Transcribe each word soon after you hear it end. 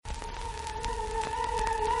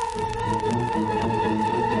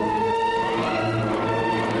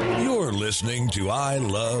listening to I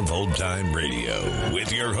Love Old Time Radio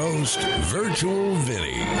with your host, Virtual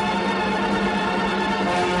Vinny.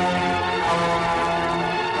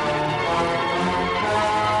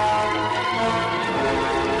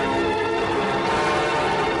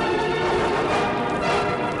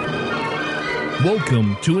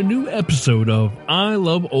 Welcome to a new episode of I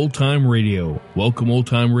Love Old Time Radio. Welcome, Old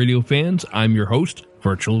Time Radio fans. I'm your host,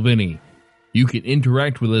 Virtual Vinny. You can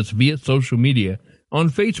interact with us via social media on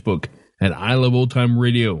Facebook at I Love Old Time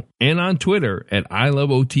Radio and on Twitter at I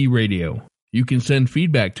Love OT Radio. You can send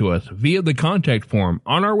feedback to us via the contact form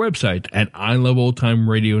on our website at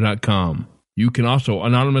iloveoldtimeradio.com. You can also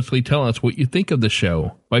anonymously tell us what you think of the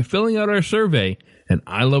show by filling out our survey at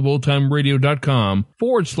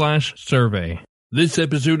iloveoldtimeradio.com/survey. This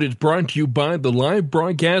episode is brought to you by the live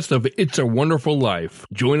broadcast of It's a Wonderful Life.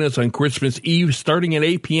 Join us on Christmas Eve starting at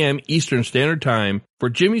 8 p.m. Eastern Standard Time for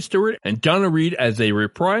Jimmy Stewart and Donna Reed as they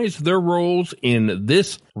reprise their roles in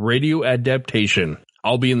this radio adaptation.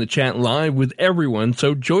 I'll be in the chat live with everyone,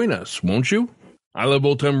 so join us, won't you? I Love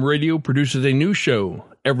Old Time Radio produces a new show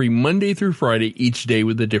every Monday through Friday, each day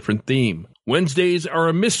with a different theme. Wednesdays are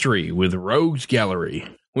a mystery with Rogues Gallery.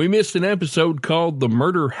 We missed an episode called The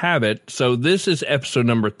Murder Habit, so this is episode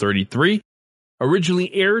number 33, originally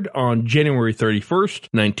aired on January 31st,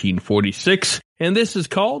 1946, and this is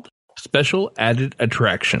called Special Added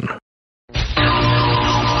Attraction.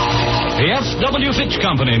 The F.W. Fitch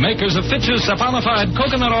Company, makers of Fitch's saponified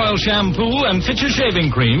coconut oil shampoo and Fitch's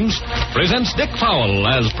shaving creams, presents Dick Powell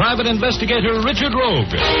as private investigator Richard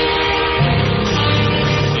Rogue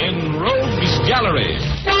in Rogues Gallery.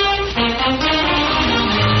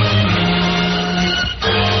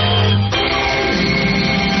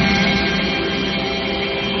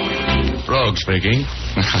 Rogue speaking.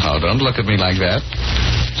 Oh, don't look at me like that.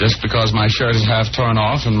 Just because my shirt is half torn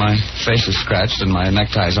off and my face is scratched and my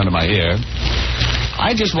necktie's under my ear.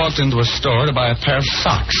 I just walked into a store to buy a pair of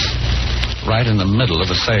socks. Right in the middle of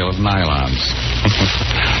a sale of nylons.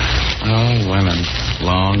 Oh, women.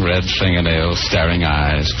 Long red fingernails, staring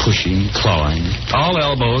eyes, pushing, clawing. Tall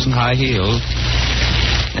elbows and high heels.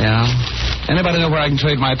 Yeah. Anybody know where I can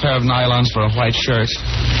trade my pair of nylons for a white shirt?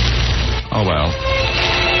 Oh, well.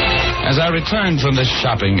 As I returned from this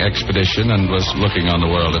shopping expedition and was looking on the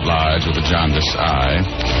world at large with a jaundiced eye,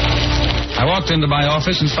 I walked into my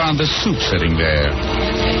office and found this soup sitting there,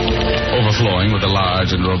 overflowing with a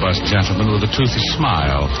large and robust gentleman with a toothy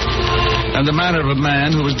smile, and the manner of a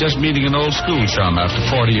man who was just meeting an old school chum after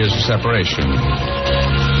 40 years of separation.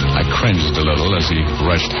 I cringed a little as he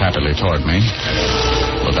rushed happily toward me,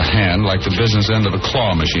 with a hand like the business end of a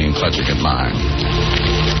claw machine clutching at mine.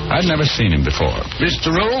 I'd never seen him before.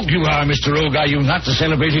 Mr. Rogue, you are Mr. Rogue, are you not, the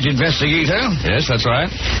celebrated investigator? Yes, that's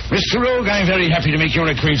right. Mr. Rogue, I'm very happy to make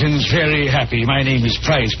your acquaintance, very happy. My name is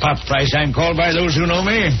Price, Pop Price. I'm called by those who know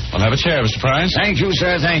me. Well, have a chair, Mr. Price. Thank you,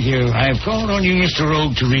 sir, thank you. I have called on you, Mr.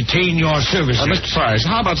 Rogue, to retain your services. Mr. Price,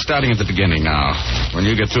 how about starting at the beginning now? When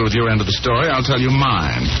you get through with your end of the story, I'll tell you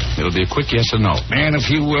mine. It'll be a quick yes or no. Man, a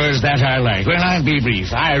few words, that I like. Well, I'll be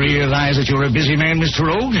brief. I realize that you're a busy man, Mr.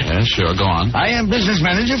 Rogue. Yes, sure, go on. I am business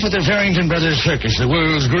manager for the Farrington Brothers Circus, the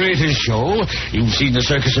world's greatest show. You've seen the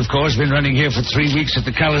circus, of course, been running here for 3 weeks at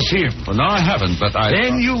the Coliseum. Well, no, I haven't, but I...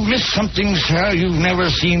 Then you've missed something, sir. You've never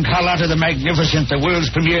seen Carlotta the Magnificent, the world's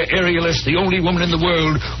premier aerialist, the only woman in the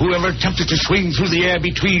world who ever attempted to swing through the air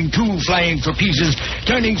between two flying trapezes,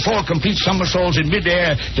 turning 4 complete somersaults in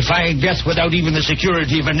midair, defying death without even the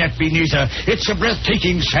security of a net beneath her. It's a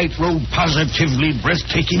breathtaking sight, Rogue, positively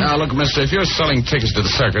breathtaking. Now, look, mister, if you're selling tickets to the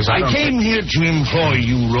circus, I came here to employ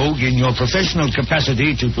you, Rogue, in your professional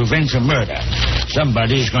capacity to prevent a murder.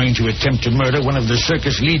 Somebody's going to attempt to murder one of the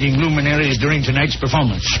circus leading luminaries during tonight's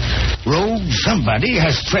performance. Rogue, somebody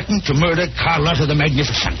has threatened to murder Carlotta the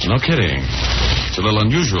Magnificent. No kidding. It's a little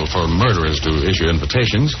unusual for murderers to issue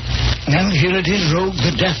invitations. And here it is, Rogue,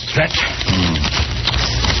 the death threat.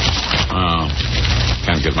 Oh,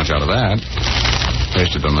 can't get much out of that.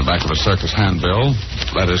 Pasted on the back of a circus handbill.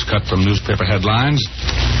 Letters cut from newspaper headlines.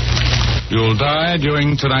 You'll die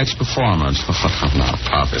during tonight's performance. Now,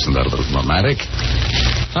 Pop, isn't that a little dramatic?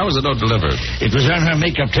 How was the note delivered? It was on her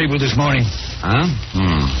makeup table this morning. Huh?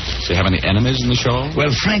 Does she have any enemies in the show?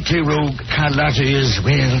 Well, frankly, Rogue, Carlotta is,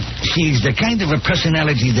 well, she's the kind of a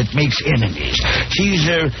personality that makes enemies. She's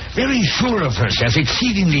very sure of herself,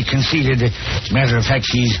 exceedingly conceited. As a matter of fact,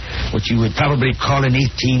 she's what you would probably call an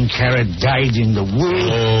 18-carat dyed-in-the-wool.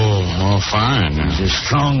 Oh, fine. She's as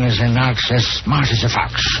strong as an ox, as smart as a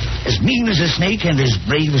fox, as mean as a snake, and as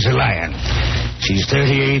brave as a lion. She's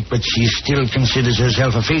 38, but she still considers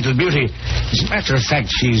herself a fatal beauty. As a matter of fact,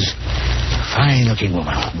 she's fine-looking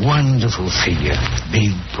woman. Wonderful figure.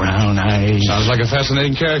 Big brown eyes. Sounds like a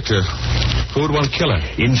fascinating character. Who would want to kill her?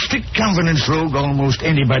 In strict confidence, Rogue, almost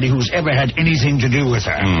anybody who's ever had anything to do with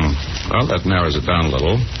her. Well, that narrows it down a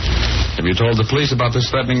little. Have you told the police about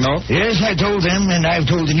this threatening note? Yes, I told them, and I've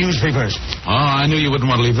told the newspapers. Oh, I knew you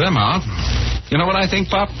wouldn't want to leave them out. You know what I think,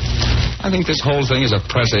 Pop? I think this whole thing is a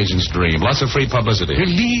press agent's dream. Lots of free publicity.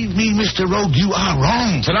 Believe me, Mr. Rogue, you are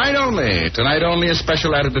wrong. Tonight only a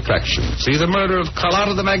special added attraction. See the murder of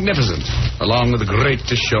Carlotta the Magnificent, along with the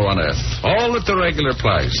greatest show on earth. All at the regular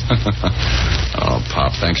price. Oh,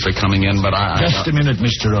 Pop, thanks for coming in, but Just a minute,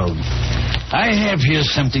 Mr. Rogue. I have here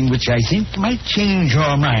something which I think might change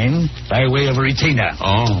your mind by way of a retainer.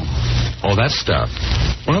 Oh, that stuff.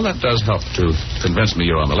 Well, that does help to convince me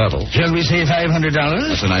you're on the level. Shall we say $500?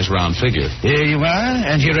 That's a nice round figure. There you are,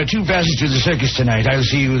 and here are 2 passes to the circus tonight. I'll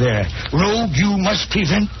see you there. Rogue, you must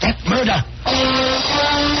prevent that murder.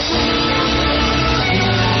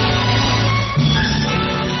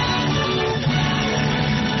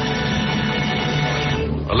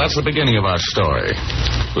 Well, that's the beginning of our story.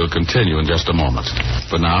 We'll continue in just a moment.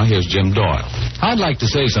 But now, here's Jim Doyle. I'd like to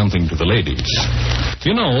say something to the ladies.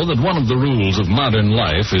 You know that one of the rules of modern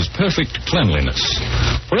life is perfect cleanliness.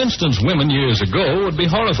 For instance, women years ago would be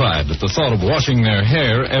horrified at the thought of washing their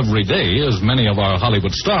hair every day, as many of our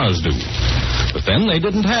Hollywood stars do. But then they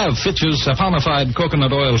didn't have Fitch's saponified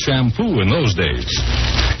coconut oil shampoo in those days.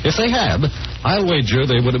 If they had, I'll wager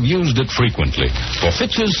they would have used it frequently. For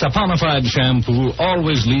Fitch's saponified shampoo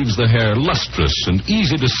always leaves the hair lustrous and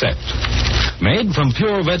easy to set. Made from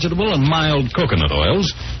pure vegetable and mild coconut oils,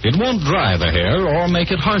 it won't dry the hair or make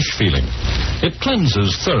it harsh feeling. It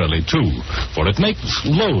cleanses thoroughly, too, for it makes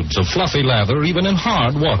loads of fluffy lather even in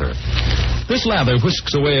hard water. This lather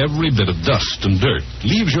whisks away every bit of dust and dirt,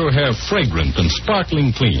 leaves your hair fragrant and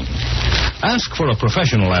sparkling clean. Ask for a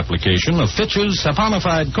professional application of Fitch's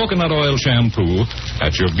saponified coconut oil shampoo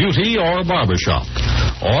at your beauty or barber shop,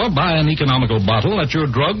 or buy an economical bottle at your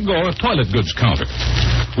drug or toilet goods counter.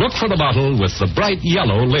 Look for the bottle with the bright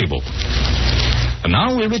yellow label. And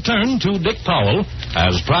now we return to Dick Powell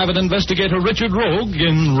as Private Investigator Richard Rogue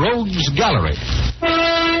in Rogue's Gallery.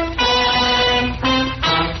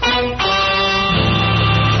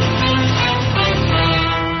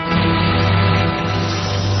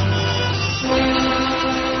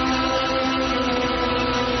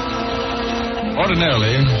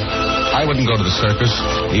 Ordinarily, I wouldn't go to the circus,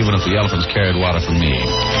 even if the elephants carried water for me.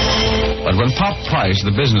 But when Pop Price,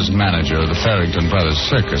 the business manager of the Farrington Brothers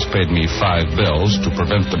Circus, paid me 5 bills to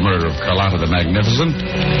prevent the murder of Carlotta the Magnificent,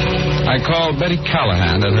 I called Betty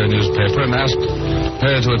Callahan at her newspaper and asked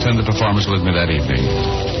her to attend the performance with me that evening.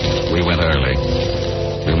 We went early.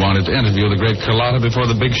 We wanted to interview the great Carlotta before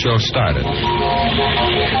the big show started.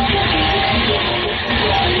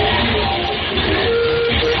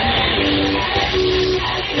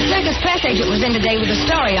 The circus press agent was in today with a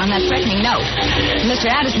story on that threatening note. Mr.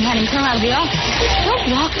 Addison had him come out of the office. Don't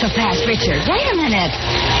walk so fast, Richard. Wait a minute.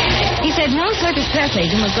 He said no circus press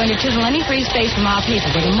agent was going to chisel any free space from our people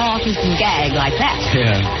with a moth who can gag like that.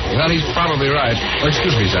 Yeah, well, he's probably right. Oh,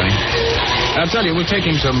 excuse me, Sonny. I'll tell you, we'll take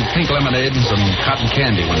him some pink lemonade and some cotton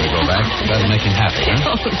candy when we go back. That'll make him happy,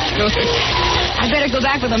 huh? Oh, good. I better go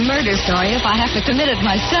back with a murder story if I have to commit it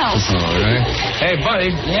myself. All right. Hey, buddy.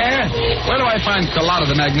 Yeah? Where do I find Carlotta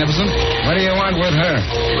the Magnificent? What do you want with her?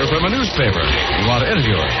 We're from a newspaper. We want to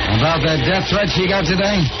interview her. About that death threat she got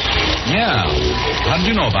today? Yeah. How did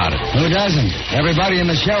you know about it? Who doesn't? Everybody in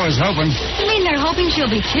the show is hoping. You mean they're hoping she'll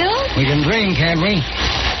be killed? We can dream, can't we?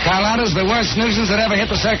 Carlotta's the worst nuisance that ever hit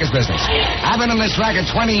the circus business. I've been in this racket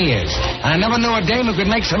 20 years. I never knew a dame who could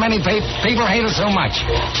make so many people hate her so much.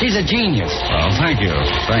 She's a genius. Well, thank you.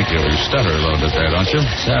 Thank you. You stutter a little bit there, don't you?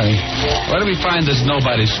 Sorry. Where do we find this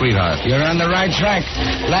nobody's sweetheart? You're on the right track.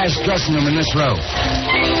 Last dressing room in this row.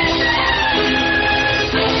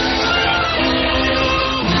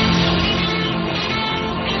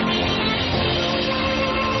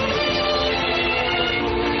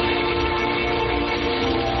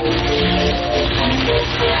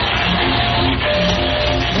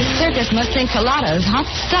 This circus must think Carlotta is hot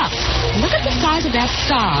stuff. Look at the size of that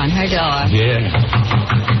star on her door. Yeah.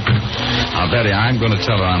 Now, Betty, I'm going to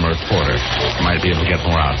tell her I'm a reporter. Might be able to get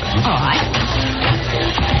more out of it. All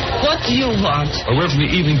right. What do you want? We're from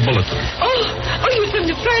the Evening Bulletin. Oh, you're from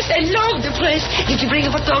the press. I love the press. Did you bring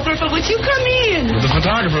a photographer with you? Come in. The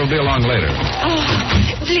photographer will be along later. Oh,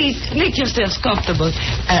 please, make yourselves comfortable.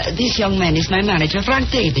 This young man is my manager,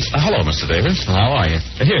 Frank Davis. Hello, Mr. Davis. How are you?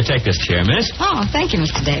 Here, take this chair, miss. Oh, thank you,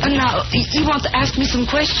 Mr. Davis. Now, you want to ask me some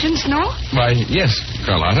questions, no? Why, yes,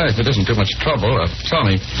 Carlotta, if it isn't too much trouble, tell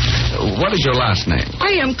me, what is your last name?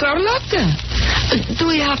 I am Carlotta.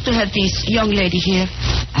 Do we have to have this young lady here?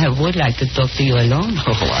 I would like to talk to you alone.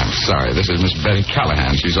 Oh, I'm sorry. This is Miss Betty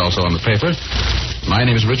Callahan. She's also on the paper. My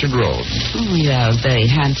name is Richard Rogue. Oh, you are a very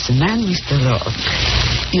handsome man, Mr. Rogue.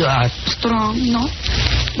 You are strong, no?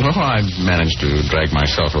 Well, I've managed to drag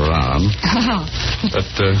myself around. But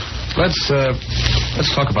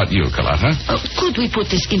let's talk about you, Carlotta. Could we put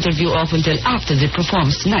this interview off until after the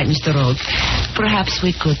performance tonight, Mr. Rogue? Perhaps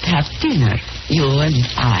we could have dinner, you and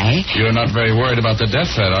I. You're not very worried about the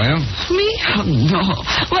death threat, are you? Me? Oh, no.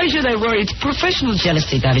 Why should I worry? It's professional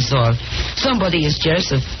jealousy, that is all. Somebody is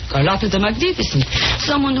jealous of Carlotta the Magnificent.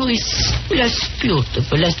 Someone who is less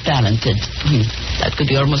beautiful, less talented. That could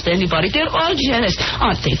be almost anybody. They're all jealous,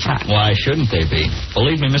 aren't they, Frank? Why shouldn't they be?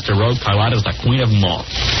 Believe me, Mr. Rogue, Carlotta's the queen of them all.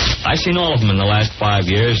 I've seen all of them in the last 5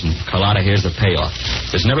 years, and Carlotta here's the payoff.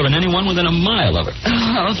 There's never been anyone within a mile of her.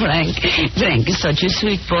 Oh, Frank. Frank is such a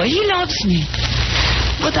sweet boy. He loves me.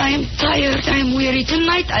 But I am tired. I am weary.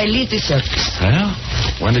 Tonight I leave the circus. Well,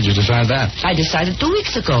 when did you decide that? I decided 2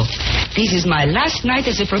 weeks ago. This is my last night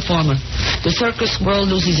as a performer. The circus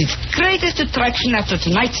world loses its greatest attraction after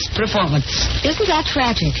tonight's performance. Isn't that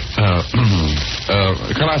tragic?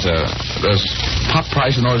 Carlotta, does Pop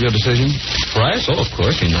Price know of your decision? Price? Oh, of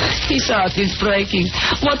course he knows. His heart is breaking.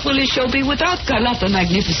 What will his show be without Carlotta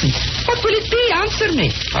Magnificent? What will it be? Answer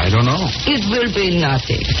me. I don't know. It will be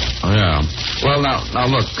nothing. Oh, yeah. Well,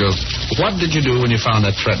 now look, what did you do when you found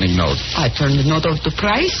that threatening note? I turned the note over to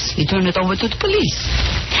Price. He turned it over to the police.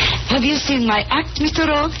 Have you seen my act, Mr.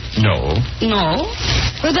 Rogue? No. No?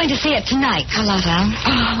 We're going to see it tonight, Carlotta.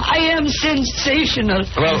 I am sensational.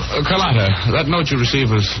 Well, Carlotta, that note you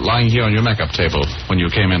received was lying here on your makeup table when you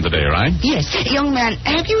came in today, right? Yes. Young man,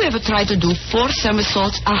 have you ever tried to do 4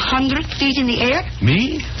 somersaults 100 feet in the air?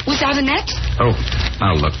 Me? Without a net? Oh,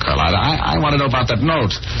 now look, Carlotta, I want to know about that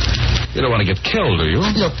note. You don't want to get killed, do you?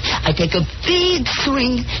 Look, I take a big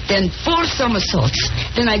swing, then 4 somersaults.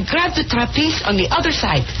 Then I grab the trapeze on the other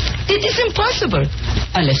side. It is impossible.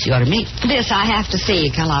 Unless you are me. This I have to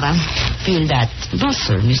see, Carlotta. Feel that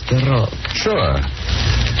muscle, Mr. Rogue. Sure.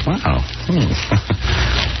 Wow.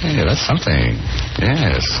 Hey, that's something.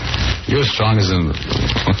 Yes. You're as strong as in...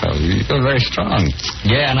 Well, you're very strong.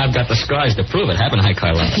 Yeah, and I've got the scars to prove it, haven't I,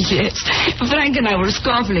 Carlotta? Yes. Frank and I were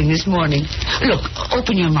scuffling this morning. Look,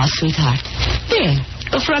 open your mouth, sweetheart. There.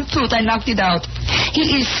 The front tooth, I knocked it out.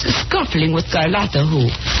 He is scuffling with Carlotta,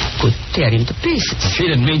 who could tear him to pieces. She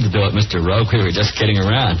didn't mean to do it, Mr. Rogue. We were just kidding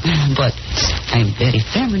around. But I'm very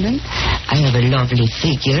feminine. I have a lovely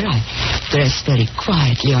figure. I dress very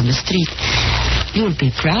quietly on the street. You'll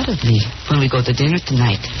be proud of me when we go to dinner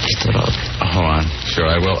tonight, Mr. Rogue. Oh, I'm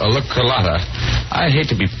sure I will. Look, Carlotta, I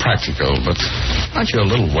hate to be practical, but aren't you a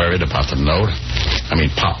little worried about the note? I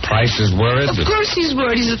mean, Pop Price is worried. Of course he's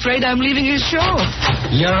worried. He's afraid I'm leaving his show.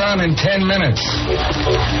 You're on in 10 minutes.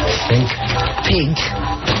 Think. Pig.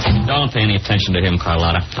 Don't pay any attention to him,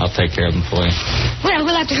 Carlotta. I'll take care of him for you. Well,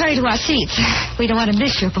 we'll have to hurry to our seats. We don't want to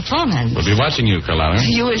miss your performance. We'll be watching you, Carlotta.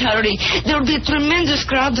 You will hurry. There'll be a tremendous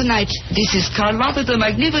crowd tonight. This is Carlotta the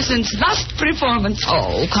Magnificent's last performance.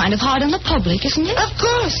 Oh, kind of hard on the public, isn't it? Of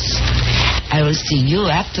course. I will see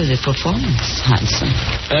you after the performance, handsome.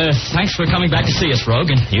 Thanks for coming back to see us,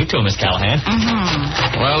 Rogue, and you too, Miss Callahan.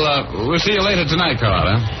 Well, we'll see you later tonight,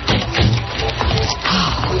 Carlotta.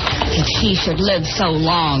 If she should live so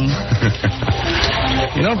long.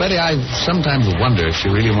 You know, Betty, I sometimes wonder if she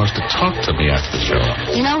really wants to talk to me after the show.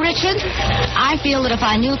 You know, Richard, I feel that if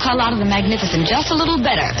I knew Carlotta the Magnificent just a little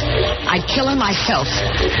better, I'd kill her myself.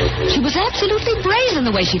 She was absolutely brazen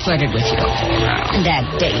the way she flirted with you. And that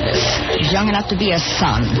Davis, he's young enough to be a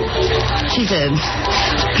son. She's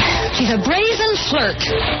a brazen flirt.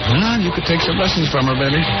 Well, you could take some lessons from her,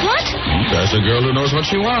 Betty. What? That's a girl who knows what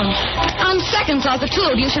she wants. On second thought, the two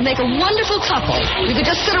of you should make a wonderful couple. You could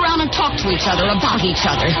just sit around and talk to each other about each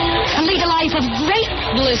other and lead a life of great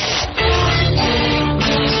bliss.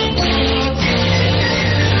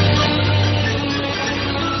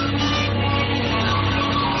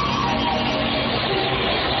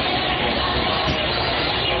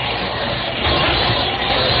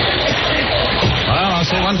 Well, I'll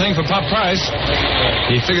say one thing for Pop Price.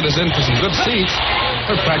 He figured us in for some good seats.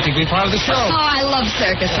 They're practically part of the show. Oh, I love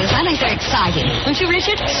circuses. I think they're exciting. Don't you,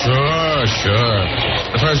 Richard? Sure.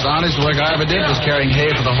 The first honest work I ever did was carrying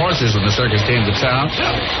hay for the horses when the circus came to town.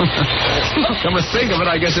 Come to think of it,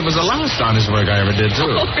 I guess it was the last honest work I ever did,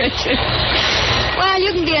 too. Oh, Richard. Well,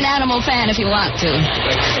 you can be an animal fan if you want to.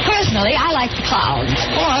 Personally, I like the clowns.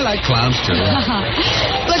 Oh, I like clowns, too.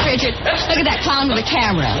 Look, Richard, look at that clown with a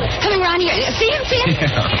camera. Coming around here. See him?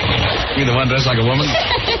 Yeah. You the one dressed like a woman?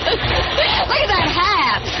 Look at that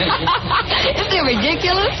hat. Isn't it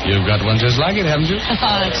ridiculous? You've got one just like it, haven't you?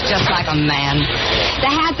 Oh, it's just like a man.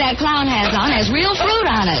 The hat that clown has on has real fruit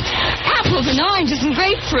on it. Apples and oranges and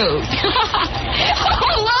grapefruit.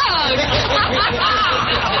 Oh, look.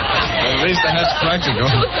 At least the hat's practical.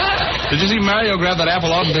 Did you see Mario grab that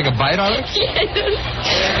apple off and take a bite out of it?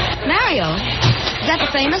 Yes. Mario? Is that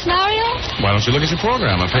the famous Mario? Why don't you look at your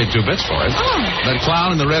program? I paid 2 bits for it. Oh. That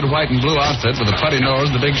clown in the red, white, and blue outfit with the putty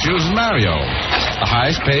nose and the big shoes is Mario. The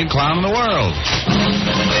highest paid clown in the world.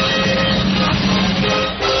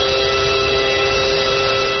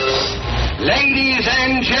 Ladies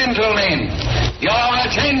and gentlemen, your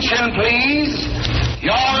attention, please.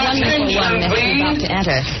 Your attention, please. About to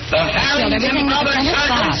enter. The Harrington Brothers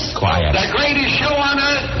Circus, Quiet. the greatest show on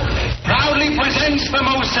earth, proudly presents the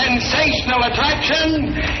most sensational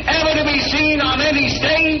attraction ever to be seen on any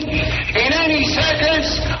stage, in any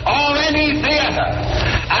circus, or any theater.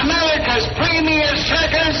 America's premier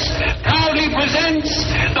circus proudly presents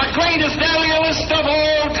the greatest aerialist of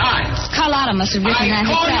all time. Carlotta must have written that I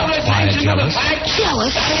call your herself. attention to the fact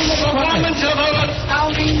Jealous? the performance of her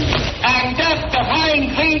astounding and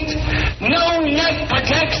death-defying feat. No net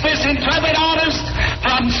protects this intrepid artist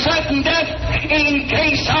from certain death in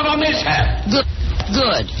case of a mishap.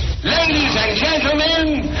 Good. Ladies and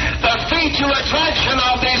gentlemen, the feature attraction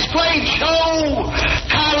of this great show,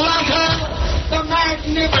 Carlotta the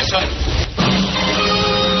Magnificent.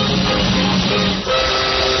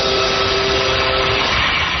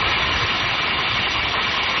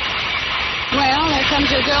 Well, there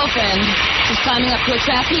comes your girlfriend. She's climbing up to a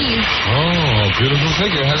trapeze. Oh, beautiful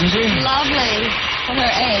figure, hasn't she? Lovely. For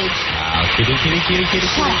her age. Ah, kitty. Shut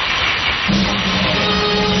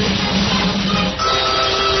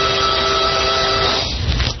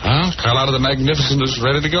Well, Carlotta the Magnificent is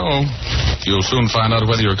ready to go. You'll soon find out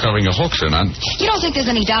whether you're covering a hoax or not. You don't think there's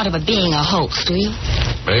any doubt of it being a hoax, do you?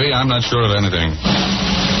 Baby, I'm not sure of anything.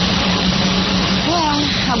 Well,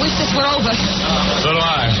 I wish this were over. So do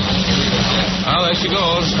I. Well, there she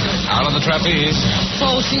goes. Out on the trapeze.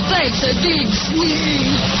 So she thinks a big swing.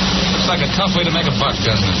 Looks like a tough way to make a buck,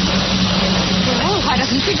 doesn't it? Well, why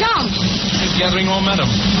doesn't she jump? She's gathering momentum.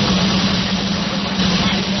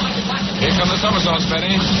 Here come the somersaults,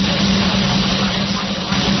 Betty.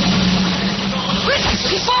 Richard,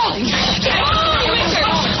 she's falling. Oh, Richard.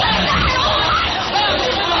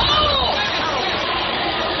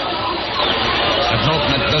 Let's hope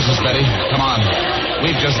that business, Betty. Come on.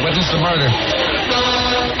 We've just witnessed a murder.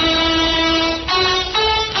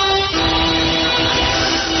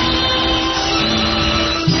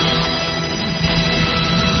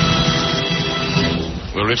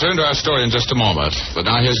 We'll return to our story in just a moment. But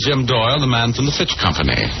now here's Jim Doyle, the man from the Fitch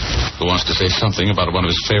Company, who wants to say something about one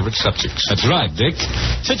of his favorite subjects. That's right, Dick.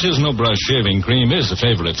 Fitch's No Brush Shaving Cream is a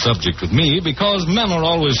favorite subject with me because men are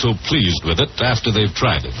always so pleased with it after they've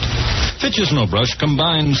tried it. Fitch's No Brush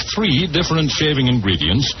combines 3 different shaving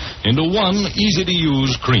ingredients into one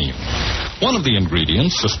easy-to-use cream. One of the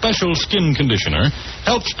ingredients, a special skin conditioner,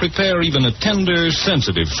 helps prepare even a tender,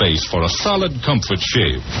 sensitive face for a solid comfort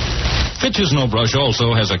shave. Fitch's No Brush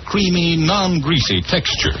also has a creamy, non-greasy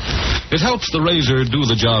texture. It helps the razor do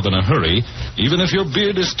the job in a hurry, even if your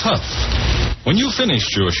beard is tough. When you finish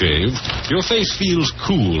your shave, your face feels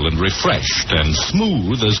cool and refreshed and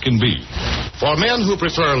smooth as can be. For men who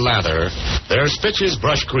prefer lather, there's Fitch's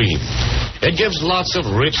Brush Cream. It gives lots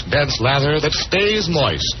of rich, dense lather that stays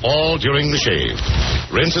moist all during the shave.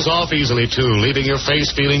 Rinses off easily, too, leaving your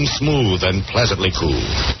face feeling smooth and pleasantly cool.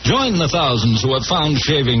 Join the thousands who have found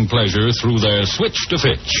shaving pleasure through their switch to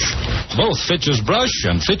Fitch. Both Fitch's Brush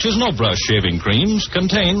and Fitch's No Brush shaving creams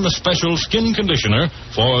contain the special skin conditioner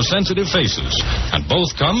for sensitive faces, and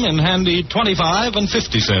both come in handy 25 and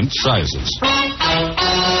 50-cent sizes.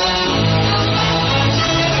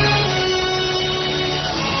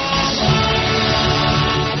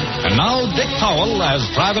 And now Dick Powell as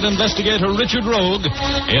Private Investigator Richard Rogue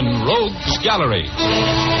in Rogue's Gallery.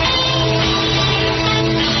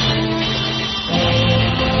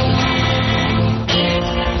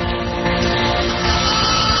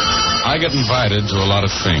 I get invited to a lot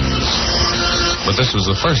of things, but this was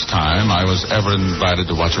the first time I was ever invited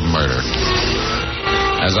to watch a murder.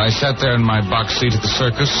 As I sat there in my box seat at the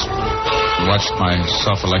circus and watched my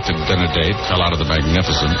self-elected dinner date, Carlotta the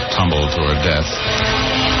Magnificent, tumble to her death,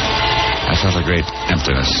 I felt a great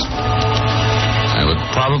emptiness. I would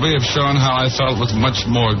probably have shown how I felt with much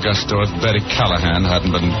more gusto if Betty Callahan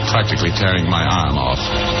hadn't been practically tearing my arm off.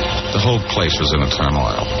 The whole place was in a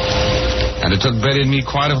turmoil. And it took Betty and me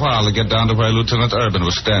quite a while to get down to where Lieutenant Urban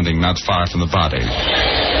was standing not far from the body.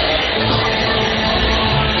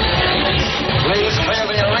 Please clear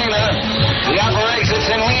the arena. The upper exit's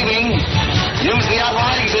in leaving. Use the upper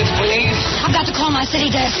exits, please. I've got to call my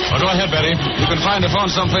city desk. Oh, go ahead, Betty. You can find a phone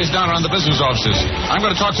someplace down around the business offices. I'm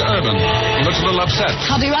going to talk to Urban. He looks a little upset.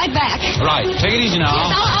 I'll be right back. Right. Take it easy now.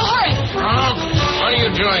 I'll hurry. Oh, what are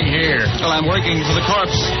you doing here? Well, I'm working for the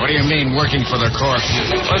corpse. What do you mean, working for the corpse?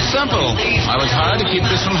 Well, it's simple. I was hired to keep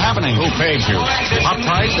this from happening. Who paid you? Pop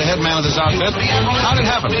Price, the head man of this outfit. How did it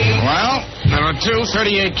happen? Well, there were 2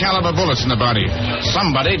 .38 caliber bullets in the body.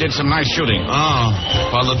 Somebody did some nice shooting. Oh.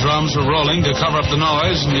 While the drums were rolling to cover up the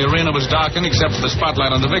noise, and the arena was darkened except for the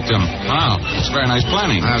spotlight on the victim. Wow. It's very nice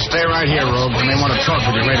planning. Stay right here, Rogue. We may want to talk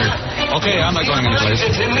with you later. Okay, I'm not going anyplace.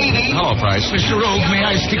 Hello, Price. Mr. Rogue, may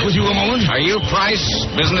I speak with you a moment? Are you Price,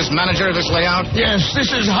 business manager of this layout? Yes,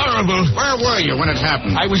 this is horrible. Where were you when it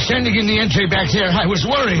happened? I was standing in the entry back there. I was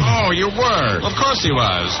worried. Oh, you were? Of course he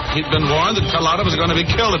was. He'd been warned that Carlotta was going to be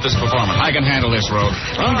killed at this performance. I can handle this, Rogue.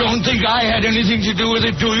 You don't think I had anything to do with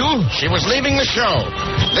it, do you? She was leaving the show.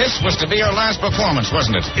 This was to be her last performance,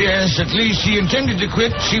 wasn't it? Yes, at least she intended to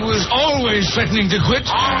quit. She was always threatening to quit.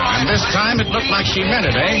 And this time it looked like she meant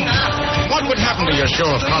it, eh? What would happen to your show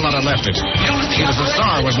if Carlotta left it? She was the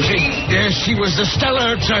star, wasn't she? Yes, she was the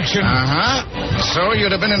stellar attraction. Uh-huh. So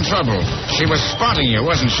you'd have been in trouble. She was spotting you,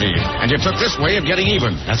 wasn't she? And you took this way of getting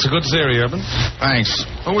even. That's a good theory, Urban. Thanks.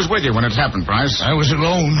 Who was with you when it happened, Price? I was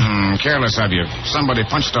alone. Careless of you. Somebody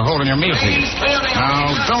punched a hole in your meal ticket.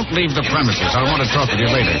 Now, don't leave the premises. I want to talk with you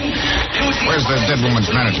later. Where's the dead woman's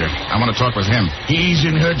manager? I want to talk with him. He's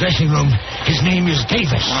in her dressing room. His name is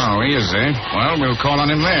Davis. Oh, he is, eh? Well, we'll call on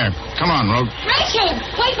him there. Come on, Rogue. Richard,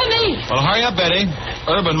 wait for me. Well, hurry up, Betty.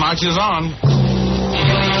 Urban marches on.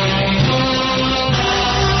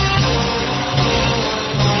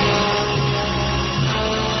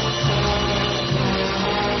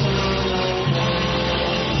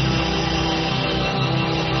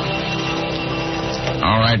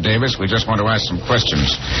 All right, Davis, we just want to ask some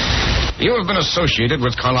questions. You have been associated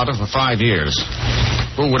with Carlotta for 5 years.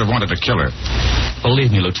 Who would have wanted to kill her?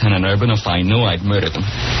 Believe me, Lieutenant Urban, if I knew, I'd murder them.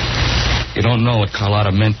 You don't know what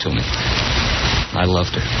Carlotta meant to me. I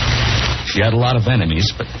loved her. She had a lot of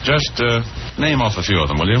enemies, but... Just name off a few of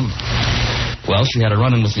them, will you? Well, she had a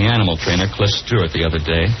run-in with the animal trainer, Cliff Stewart, the other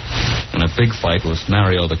day, and a big fight with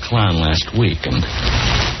Mario the Clown last week, and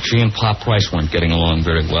she and Pop Price weren't getting along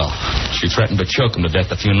very well. She threatened to choke him to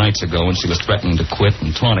death a few nights ago, and she was threatening to quit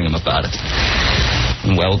and taunting him about it.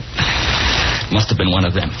 And, well, it must have been one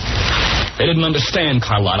of them. They didn't understand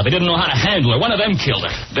Carlotta. They didn't know how to handle her. One of them killed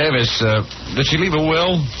her. Davis, did she leave a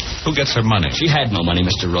will? Who gets her money? She had no money,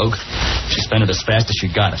 Mr. Rogue. She spent it as fast as she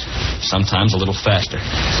got it. Sometimes a little faster.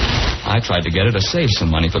 I tried to get her to save some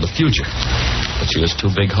money for the future, but she was too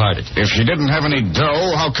big-hearted. If she didn't have any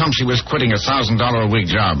dough, how come she was quitting a $1,000 a week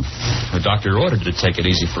job? Her doctor ordered her to take it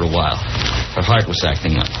easy for a while. Her heart was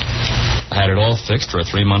acting up. I had it all fixed for a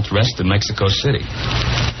 3-month rest in Mexico City.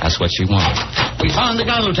 That's what she wanted. We found the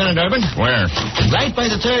gun, Lieutenant Urban. Where? Right by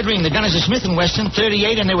the third ring. The gun is a Smith & Wesson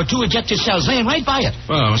 38, and there were 2 ejector cells laying right by it.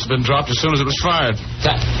 Well, it must have been dropped as soon as it was fired.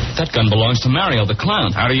 That gun belongs to Mario the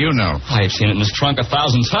Clown. How do you know? I've seen it in his trunk 1,000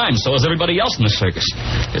 times. So has everybody else in the circus.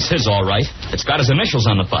 It's his, all right. It's got his initials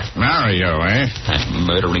on the butt. Mario, eh? That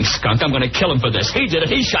murdering skunk. I'm going to kill him for this. He did it.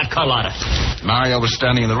 He shot Carlotta. Mario was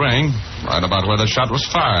standing in the ring, right about where the shot was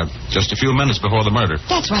fired, just a few minutes before the murder.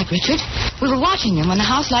 That's right, Richard. We were watching him when the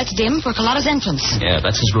house lights dimmed for Carlotta's entrance. Yeah,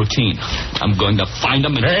 that's his routine. I'm going to find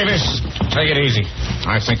him and... Davis, take it easy.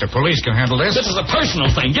 I think the police can handle this. This is a personal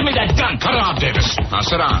thing. Give me that gun. Cut it off, Davis. Now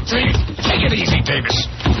sit down. Take it easy, Davis.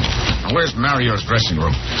 Now, where's Mario's dressing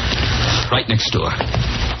room? Right next door.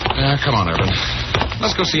 Come on, Urban.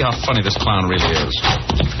 Let's go see how funny this clown really is.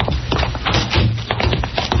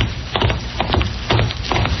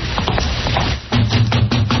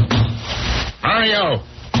 Mario!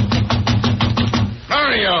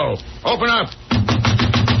 Mario! Open up!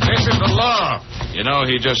 This is the law. You know,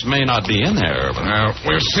 he just may not be in there, Urban. Well,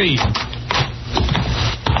 we'll see.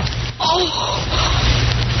 Oh!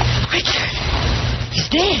 Richard! He's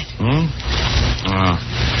dead.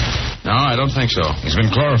 No, I don't think so. He's been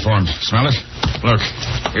chloroformed. Smell it? Look,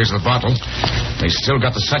 here's the bottle. He's still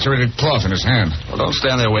got the saturated cloth in his hand. Well, don't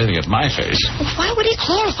stand there waving at my face. Why would he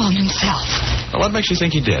chloroform himself? Well, what makes you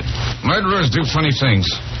think he did? Murderers do funny things.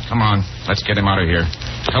 Come on, let's get him out of here.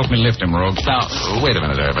 Help me lift him, Rogue. Now, wait a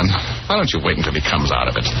minute, Urban. Why don't you wait until he comes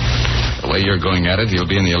out of it? The way you're going at it, he'll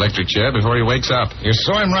be in the electric chair before he wakes up. You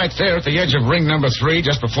saw him right there at the edge of ring number 3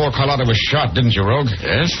 just before Carlotta was shot, didn't you, Rogue?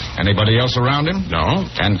 Yes. Anybody else around him? No.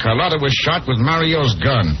 And Carlotta was shot with Mario's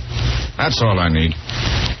gun. That's all I need.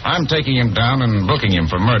 I'm taking him down and booking him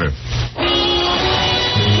for murder.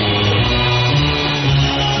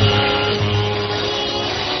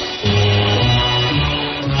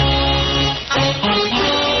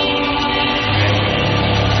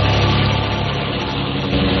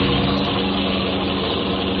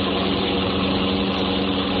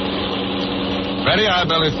 Betty, I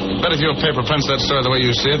bet if your paper prints that story the way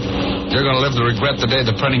you see it, you're going to live to regret the day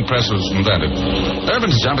the printing press was invented.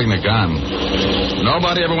 Urban's jumping the gun.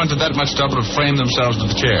 Nobody ever went to that much trouble to frame themselves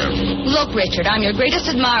to the chair. Look, Richard, I'm your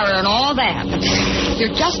greatest admirer and all that, but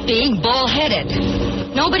you're just being bull-headed.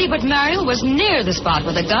 Nobody but Mario was near the spot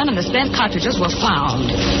where the gun and the spent cartridges were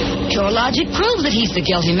found. Pure logic proves that he's the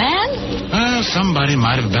guilty man. Well, somebody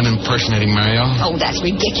might have been impersonating Mario. Oh, that's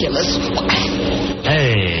ridiculous.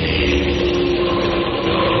 Hey.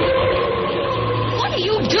 What are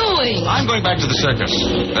you doing? I'm going back to the circus.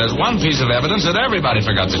 There's one piece of evidence that everybody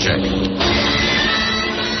forgot to check.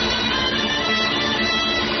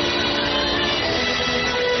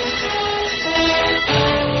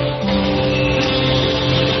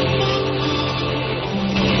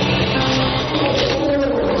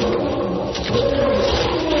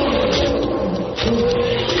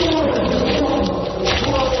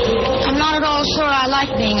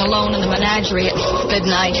 Being alone in the menagerie at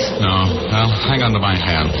midnight. No. Well, hang on to my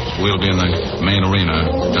hand. We'll be in the main arena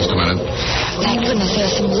in just a minute. Thank goodness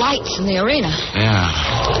there's some lights in the arena. Yeah.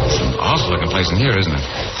 It's an awful looking place in here, isn't it?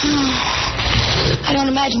 I don't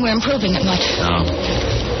imagine we're improving it much. No.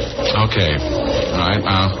 Okay. All right.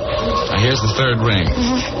 Now here's the third ring.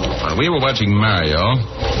 When we were watching Mario,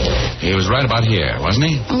 he was right about here, wasn't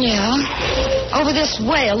he? Yeah. Over this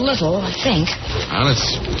way a little, I think. Well,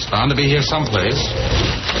 it's bound to be here someplace.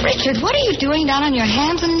 Richard, what are you doing down on your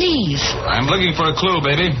hands and knees? I'm looking for a clue,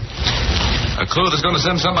 baby. A clue that's going to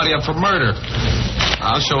send somebody up for murder.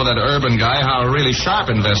 I'll show that Urban guy how a really sharp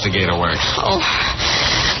investigator works. Oh,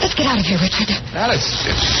 let's get out of here, Richard. Well,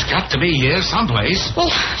 it's got to be here someplace. Well,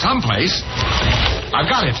 someplace. I've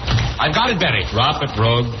got it. I've got it, Betty. Drop it,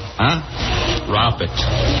 Rogue. Huh? Drop it.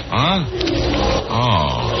 Huh?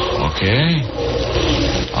 Oh, okay.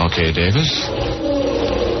 Okay, Davis.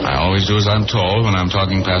 I always do as I'm told when I'm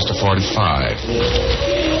talking past a 45.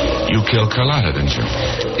 You killed Carlotta, didn't you?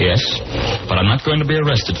 Yes, but I'm not going to be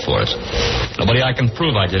arrested for it. Nobody I can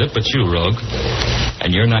prove I did it but you, Rogue.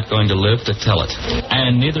 And you're not going to live to tell it.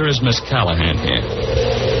 And neither is Miss Callahan here.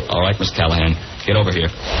 All right, Miss Callahan, get over here.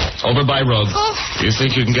 Over by Rogue. Oh. You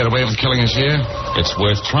think you can get away with killing us here? It's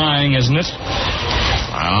worth trying, isn't it?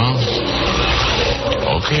 Well,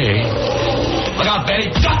 okay. Look out, Betty.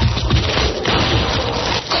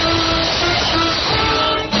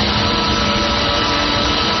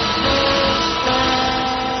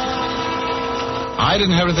 I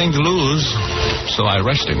didn't have anything to lose, so I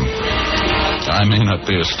rushed him. I may not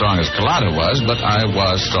be as strong as Carlotta was, but I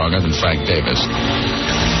was stronger than Frank Davis.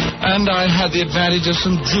 And I had the advantage of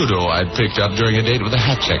some judo I'd picked up during a date with a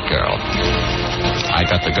hat-check girl. I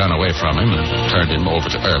got the gun away from him and turned him over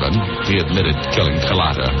to Urban. He admitted killing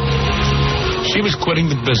Carlotta. She was quitting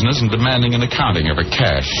the business and demanding an accounting of her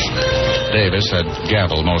cash. Davis had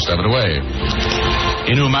gambled most of it away.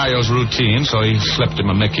 He knew Mario's routine, so he slipped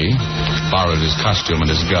him a Mickey, borrowed his costume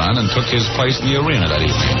and his gun, and took his place in the arena that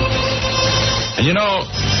evening. And you know,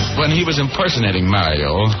 when he was impersonating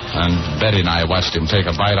Mario, and Betty and I watched him take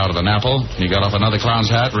a bite out of an apple, he got off another clown's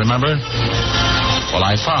hat, remember? Well,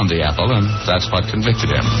 I found the apple, and that's what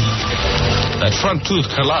convicted him. That front tooth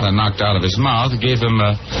Carlotta knocked out of his mouth gave him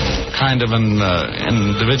a kind of an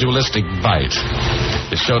individualistic bite.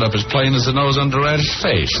 It showed up as plain as the nose under Ed's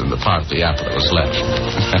face and the part of the apple that was left.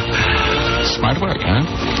 Smart work, huh?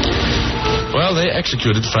 Well, they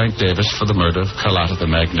executed Frank Davis for the murder of Carlotta the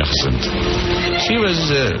Magnificent. She was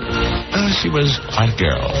quite a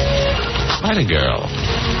girl. Quite a girl.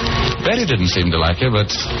 Betty didn't seem to like her,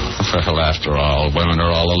 but, well, after all, women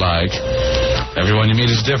are all alike. Everyone you meet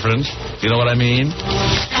is different. You know what I mean?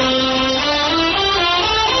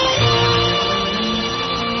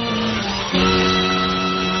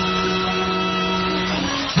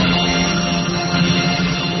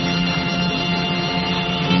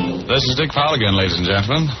 This is Dick Powell again, ladies and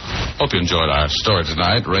gentlemen. Hope you enjoyed our story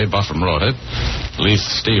tonight. Ray Buffum wrote it. Leith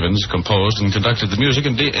Stevens composed and conducted the music,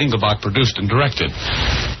 and Dee Engelbach produced and directed.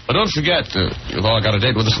 But don't forget, you've all got a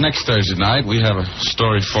date with us next Thursday night. We have a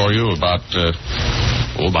story for you about a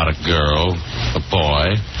girl, a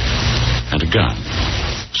boy, and a gun.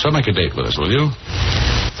 So make a date with us, will you?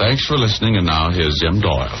 Thanks for listening, and now here's Jim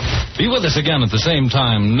Doyle. Be with us again at the same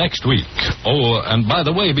time next week. Oh, and by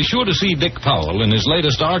the way, be sure to see Dick Powell in his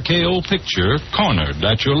latest RKO picture, Cornered,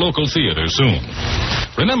 at your local theater soon.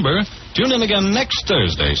 Remember, tune in again next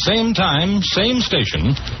Thursday, same time, same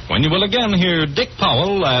station, when you will again hear Dick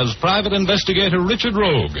Powell as Private Investigator Richard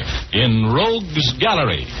Rogue in Rogue's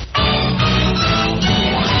Gallery.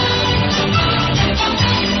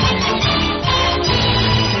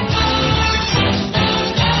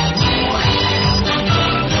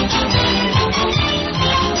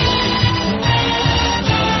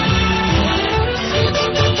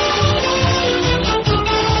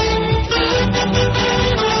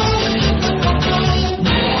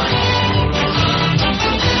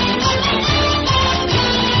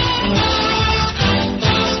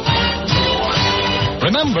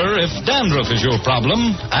 Remember, if dandruff is your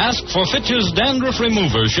problem, ask for Fitch's Dandruff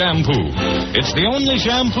Remover Shampoo. It's the only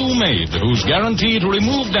shampoo made whose guarantee to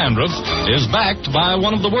remove dandruff is backed by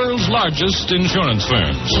one of the world's largest insurance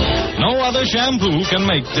firms. No other shampoo can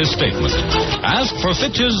make this statement. Ask for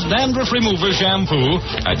Fitch's Dandruff Remover Shampoo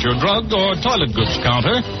at your drug or toilet goods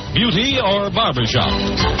counter, beauty or barber shop.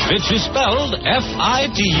 Fitch is spelled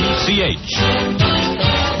F-I-T-C-H.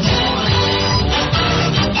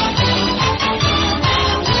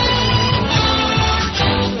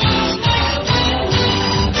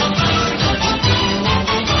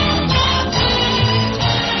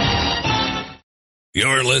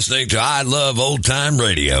 You're listening to I Love Old Time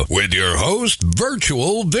Radio with your host,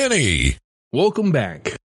 Virtual Vinny. Welcome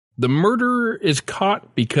back. The murderer is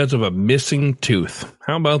caught because of a missing tooth.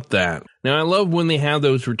 How about that? Now, I love when they have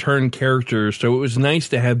those return characters, so it was nice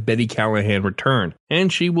to have Betty Callahan return.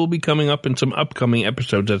 And she will be coming up in some upcoming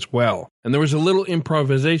episodes as well. And there was a little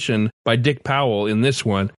improvisation by Dick Powell in this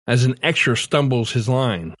one as an extra stumbles his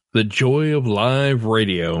line. The joy of live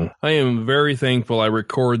radio. I am very thankful I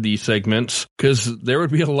record these segments because there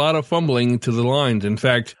would be a lot of fumbling to the lines. In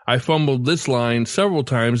fact, I fumbled this line several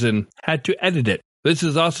times and had to edit it. This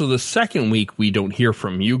is also the second week we don't hear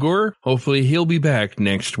from Ugor. Hopefully he'll be back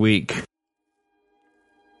next week.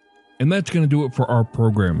 And that's going to do it for our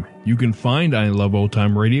program. You can find I Love Old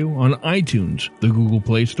Time Radio on iTunes, the Google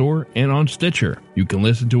Play Store, and on Stitcher. You can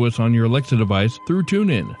listen to us on your Alexa device through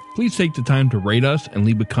TuneIn. Please take the time to rate us and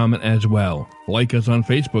leave a comment as well. Like us on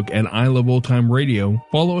Facebook at I Love Old Time Radio.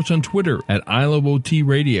 Follow us on Twitter at I Love OT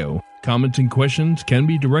Radio. Comments and questions can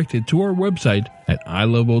be directed to our website at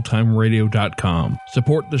iloveoldtimeradio.com.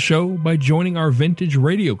 Support the show by joining our Vintage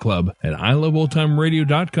Radio Club at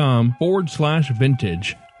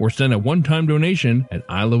iloveoldtimeradio.com/vintage. Or send a one-time donation at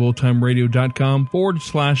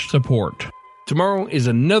iloveoldtimeradio.com/support. Tomorrow is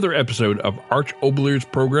another episode of Arch Obler's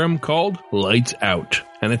program called Lights Out.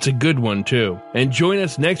 And it's a good one, too. And join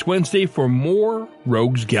us next Wednesday for more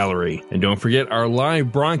Rogues Gallery. And don't forget our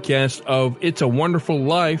live broadcast of It's a Wonderful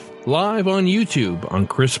Life live on YouTube on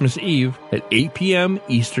Christmas Eve at 8 p.m.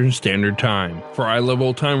 Eastern Standard Time. For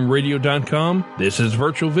iloveoldtimeradio.com, this is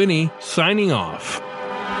Virtual Vinny signing off.